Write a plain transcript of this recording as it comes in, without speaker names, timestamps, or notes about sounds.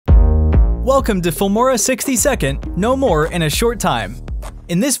Welcome to Filmora 60 Second, no more in a short time.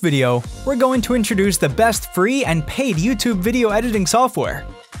 In this video, we're going to introduce the best free and paid YouTube video editing software.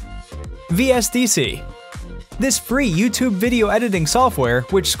 VSDC. This free YouTube video editing software,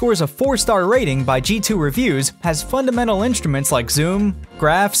 which scores a 4-star rating by G2 Reviews, has fundamental instruments like zoom,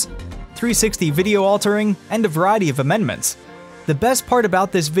 graphs, 360 video altering, and a variety of amendments. The best part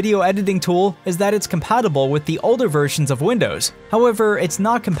about this video editing tool is that it's compatible with the older versions of Windows. However, it's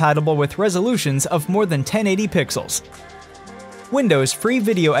not compatible with resolutions of more than 1080 pixels. Windows Free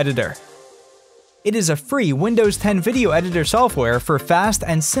Video Editor. It is a free Windows 10 video editor software for fast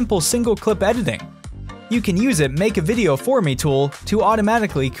and simple single-clip editing. You can use it Make a Video For Me tool to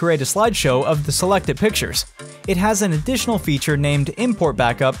automatically create a slideshow of the selected pictures. It has an additional feature named Import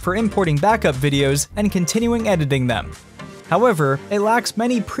Backup for importing backup videos and continuing editing them. However, it lacks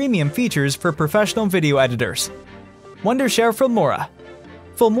many premium features for professional video editors. Wondershare Filmora.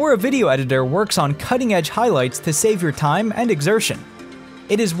 Filmora Video Editor works on cutting-edge highlights to save your time and exertion.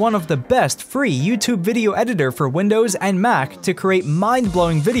 It is one of the best free YouTube video editor for Windows and Mac to create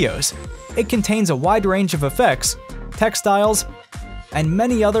mind-blowing videos. It contains a wide range of effects, text styles, and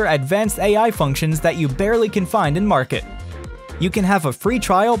many other advanced AI functions that you barely can find in market. You can have a free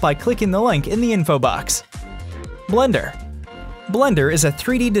trial by clicking the link in the info box. Blender. Blender is a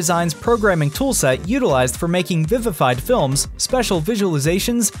 3D designs programming toolset utilized for making vivified films, special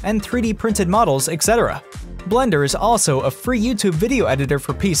visualizations, and 3D printed models, etc. Blender is also a free YouTube video editor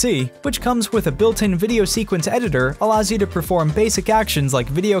for PC, which comes with a built-in video sequence editor, allows you to perform basic actions like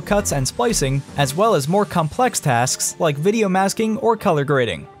video cuts and splicing, as well as more complex tasks like video masking or color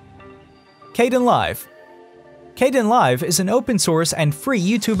grading. Kdenlive. Kdenlive is an open-source and free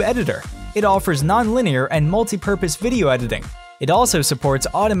YouTube editor. It offers non-linear and multi-purpose video editing. It also supports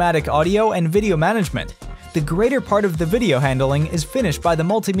automatic audio and video management. The greater part of the video handling is finished by the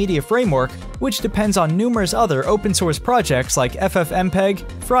multimedia framework, which depends on numerous other open-source projects like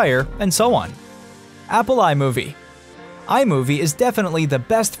FREE&PAID, Fryer, and so on. Apple iMovie. iMovie is definitely the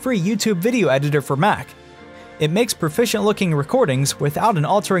best free YouTube video editor for Mac. It makes proficient-looking recordings without an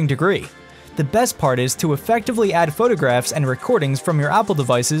altering degree. The best part is to effectively add photographs and recordings from your Apple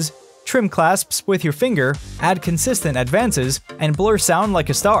devices, trim clasps with your finger, add consistent advances, and blur sound like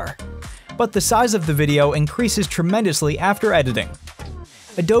a star. But the size of the video increases tremendously after editing.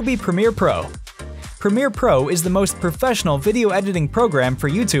 Adobe Premiere Pro. Premiere Pro is the most professional video editing program for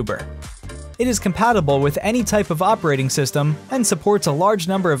YouTuber. It is compatible with any type of operating system and supports a large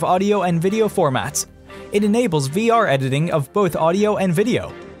number of audio and video formats. It enables VR editing of both audio and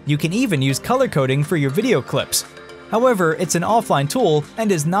video. You can even use color coding for your video clips. However, it's an offline tool and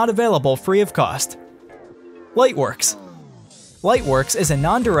is not available free of cost. Lightworks. Lightworks is a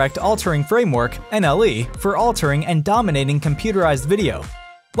non-direct altering framework, NLE, for altering and dominating computerized video.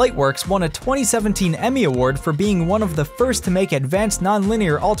 Lightworks won a 2017 Emmy Award for being one of the first to make advanced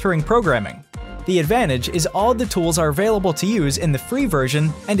non-linear altering programming. The advantage is all the tools are available to use in the free version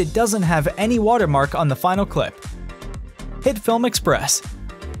and it doesn't have any watermark on the final clip. HitFilm Express.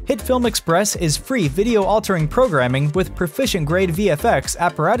 HitFilm Express is free video altering programming with proficient-grade VFX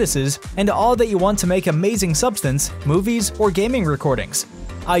apparatuses and all that you want to make amazing substance, movies, or gaming recordings.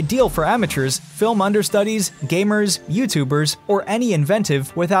 Ideal for amateurs, film understudies, gamers, YouTubers, or any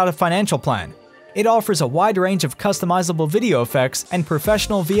inventive without a financial plan. It offers a wide range of customizable video effects and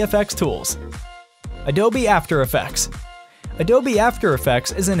professional VFX tools. Adobe After Effects. Adobe After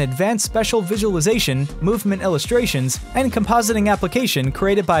Effects is an advanced special visualization, movement illustrations, and compositing application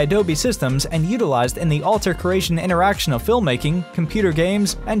created by Adobe Systems and utilized in the alter creation interaction of filmmaking, computer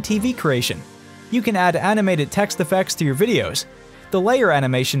games, and TV creation. You can add animated text effects to your videos. The layer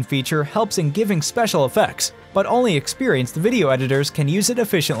animation feature helps in giving special effects, but only experienced video editors can use it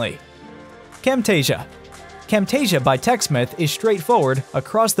efficiently. Camtasia. Camtasia by TechSmith is straightforward,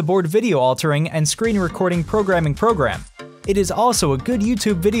 across-the-board video altering and screen recording programming program. It is also a good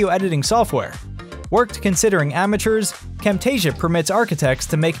YouTube video editing software. Worked considering amateurs, Camtasia permits architects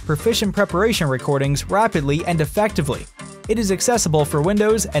to make proficient preparation recordings rapidly and effectively. It is accessible for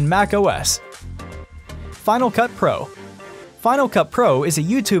Windows and Mac OS. Final Cut Pro. Final Cut Pro is a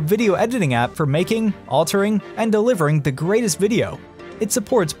YouTube video editing app for making, altering, and delivering the greatest video. It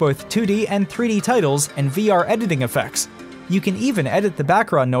supports both 2D and 3D titles and VR editing effects. You can even edit the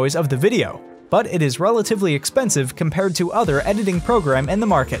background noise of the video, but it is relatively expensive compared to other editing programs in the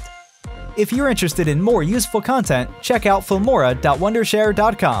market. If you're interested in more useful content, check out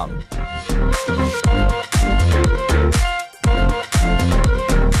filmora.wondershare.com.